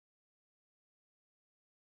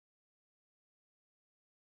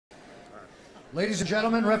Ladies and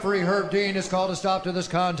gentlemen, referee Herb Dean has called a stop to this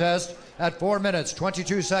contest at 4 minutes,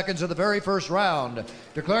 22 seconds of the very first round,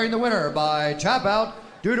 declaring the winner by tap out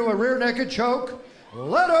due to a rear naked choke,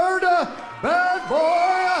 Leonard Bad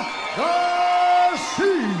Boy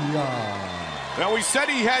Garcia. Now, we said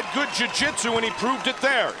he had good jiu-jitsu, and he proved it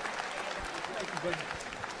there.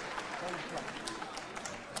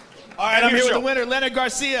 All right, I'm here with the winner, Leonard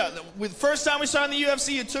Garcia. With first time we saw in the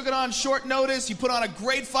UFC, you took it on short notice. You put on a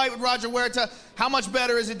great fight with Roger Huerta. How much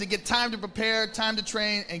better is it to get time to prepare, time to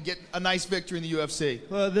train, and get a nice victory in the UFC?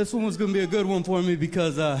 Well, this one was going to be a good one for me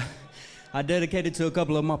because I dedicated to a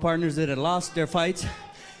couple of my partners that had lost their fights.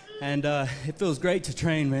 And it feels great to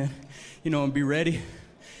train, man, you know, and be ready.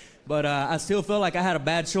 But I still felt like I had a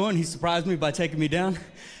bad showing. He surprised me by taking me down.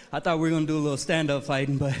 I thought we were going to do a little stand-up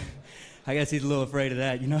fighting, but I guess he's a little afraid of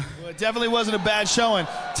that, you know? Well, it definitely wasn't a bad showing.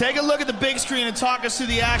 Take a look at the big screen and talk us through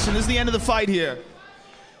the action. This is the end of the fight here.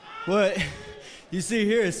 Well, you see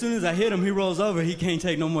here, as soon as I hit him, he rolls over. He can't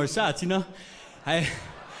take no more shots, you know?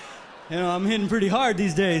 I'm hitting pretty hard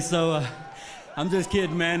these days, so I'm just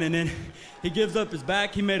kidding, man. And then he gives up his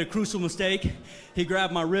back. He made a crucial mistake. He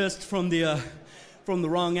grabbed my wrist from the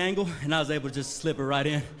wrong angle, and I was able to just slip it right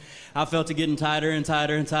in. I felt it getting tighter and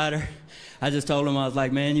tighter and tighter. I just told him, I was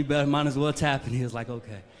like, man, you better might as well tap. And he was like,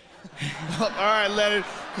 okay. All right, Leonard.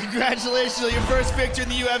 Congratulations on your first victory in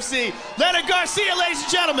the UFC. Leonard Garcia, ladies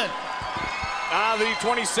and gentlemen. The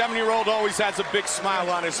 27-year-old always has a big smile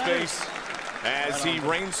on his face as he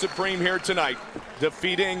reigns supreme here tonight,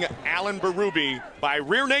 defeating Alan Berube by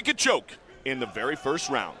rear naked choke in the very first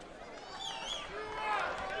round.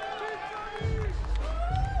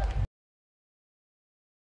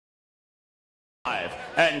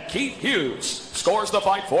 And Keith Hughes scores the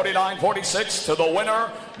fight 49-46 to the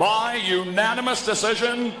winner by unanimous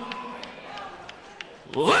decision,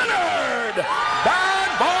 Leonard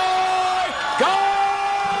Bad Boy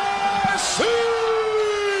Garcia!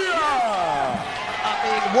 I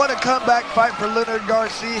mean, what a comeback fight for Leonard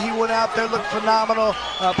Garcia. He went out there, looked phenomenal,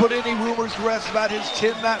 put any rumors to rest about his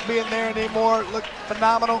chin not being there anymore, looked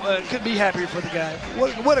phenomenal. Could be happier for the guy.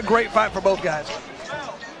 What a great fight for both guys.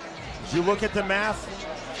 As you look at the math,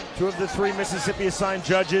 two of the three Mississippi-assigned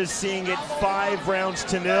judges seeing it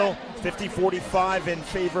 5-0, 50-45 in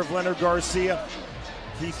favor of Leonard Garcia.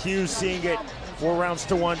 Keith Hughes seeing it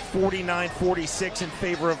 4-1, 49-46 in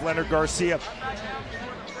favor of Leonard Garcia.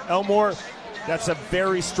 Elmore, that's a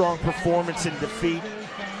very strong performance in defeat.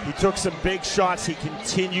 He took some big shots. He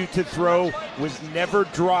continued to throw, was never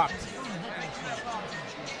dropped.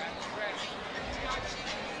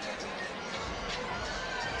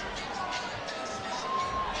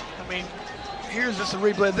 I mean, here's just a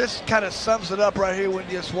replay. This kind of sums it up right here when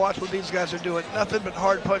you just watch what these guys are doing. Nothing but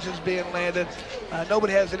hard punches being landed.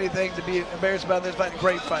 Nobody has anything to be embarrassed about in this fight.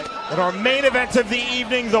 Great fight. And our main event of the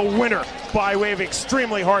evening, the winner by way of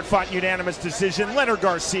extremely hard-fought unanimous decision, Leonard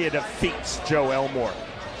Garcia defeats Joe Elmore.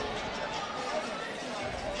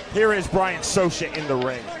 Here is Brian Sosha in the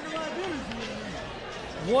ring.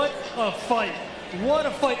 What a fight. What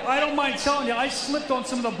a fight. I don't mind telling you, I slipped on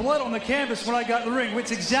some of the blood on the canvas when I got in the ring.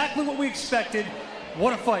 It's exactly what we expected.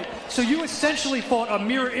 What a fight. So you essentially fought a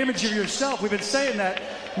mirror image of yourself. We've been saying that.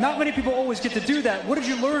 Not many people always get to do that. What did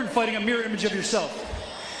you learn fighting a mirror image of yourself?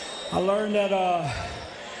 I learned that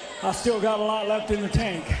I still got a lot left in the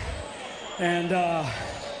tank. And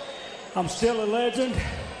I'm still a legend.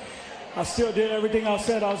 I still did everything I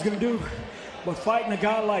said I was going to do. But fighting a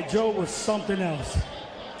guy like Joe was something else.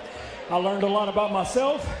 I learned a lot about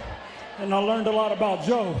myself, and I learned a lot about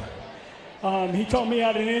Joe. He told me I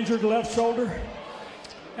had an injured left shoulder,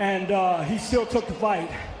 and he still took the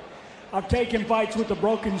fight. I've taken fights with a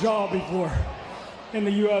broken jaw before in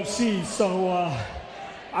the UFC, so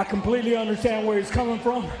I completely understand where he's coming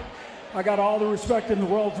from. I got all the respect in the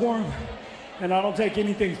world for him, and I don't take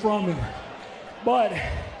anything from him. But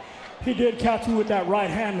he did catch me with that right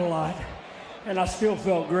hand a lot, and I still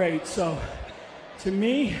felt great. So to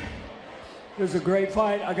me, it was a great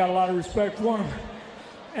fight. I got a lot of respect for him.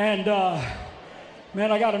 And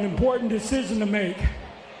man, I got an important decision to make,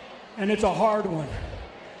 and it's a hard one.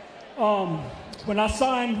 When I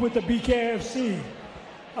signed with the BKFC,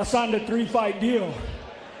 I signed a 3-fight deal.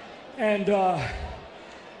 And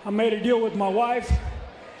I made a deal with my wife,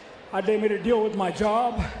 I made a deal with my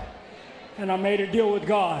job, and I made a deal with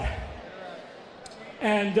God.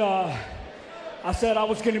 And I said I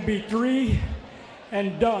was gonna be 3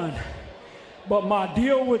 and done. But my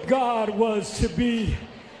deal with God was to be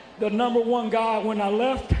the #1 guy when I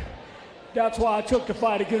left. That's why I took the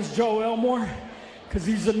fight against Joe Elmore, because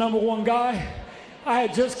he's the #1 guy. I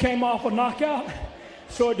had just came off a knockout,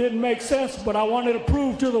 so it didn't make sense, but I wanted to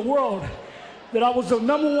prove to the world that I was the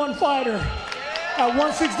 #1 fighter at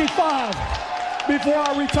 165 before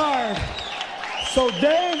I retired. So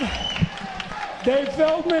Dave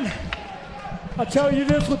Feldman, I tell you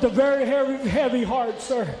this with a very heavy heart,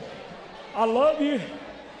 sir. I love you.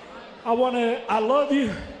 I love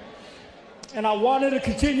you. And I wanted to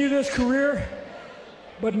continue this career,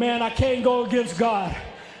 but man, I can't go against God.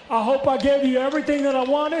 I hope I gave you everything that I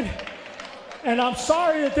wanted, and I'm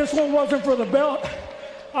sorry that this one wasn't for the belt.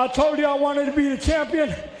 I told you I wanted to be the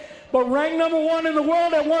champion, but ranked #1 in the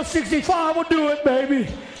world at 165 will do it, baby.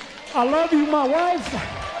 I love you, my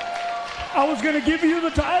wife. I was gonna give you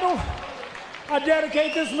the title. I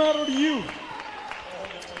dedicate this medal to you.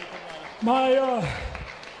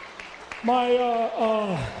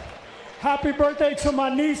 Happy birthday to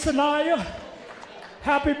my niece, Anaya.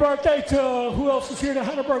 Happy birthday to, who else is here that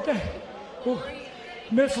had a birthday?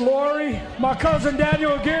 Miss Lori. My cousin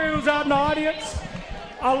Daniel Aguirre, who's out in the audience.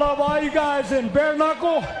 I love all you guys in Bare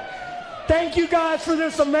Knuckle. Thank you guys for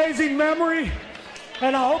this amazing memory.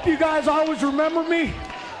 And I hope you guys always remember me.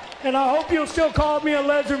 And I hope you'll still call me a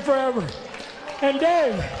legend forever. And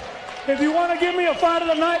Dave, if you want to give me a fight of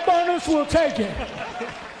the night bonus, we'll take it.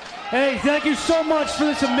 Hey, thank you so much for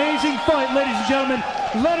this amazing fight, ladies and gentlemen.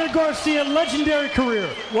 Leonard Garcia, legendary career.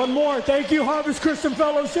 One more. Thank you, Harvest Christian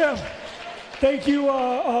Fellowship. Thank you,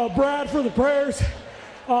 Brad, for the prayers.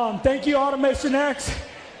 Thank you, Automation X.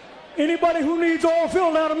 Anybody who needs oil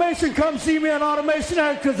field automation, come see me at Automation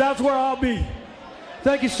X, because that's where I'll be.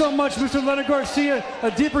 Thank you so much, Mr. Leonard Garcia. A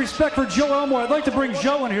deep respect for Joe Elmore. I'd like to bring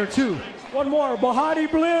Joe in here, too. One more. Bahati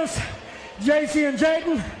Bliss, JC and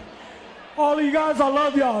Jayden. All of you guys, I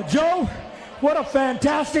love y'all. Joe, what a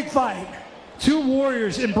fantastic fight. Two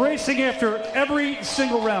warriors embracing after every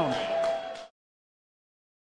single round.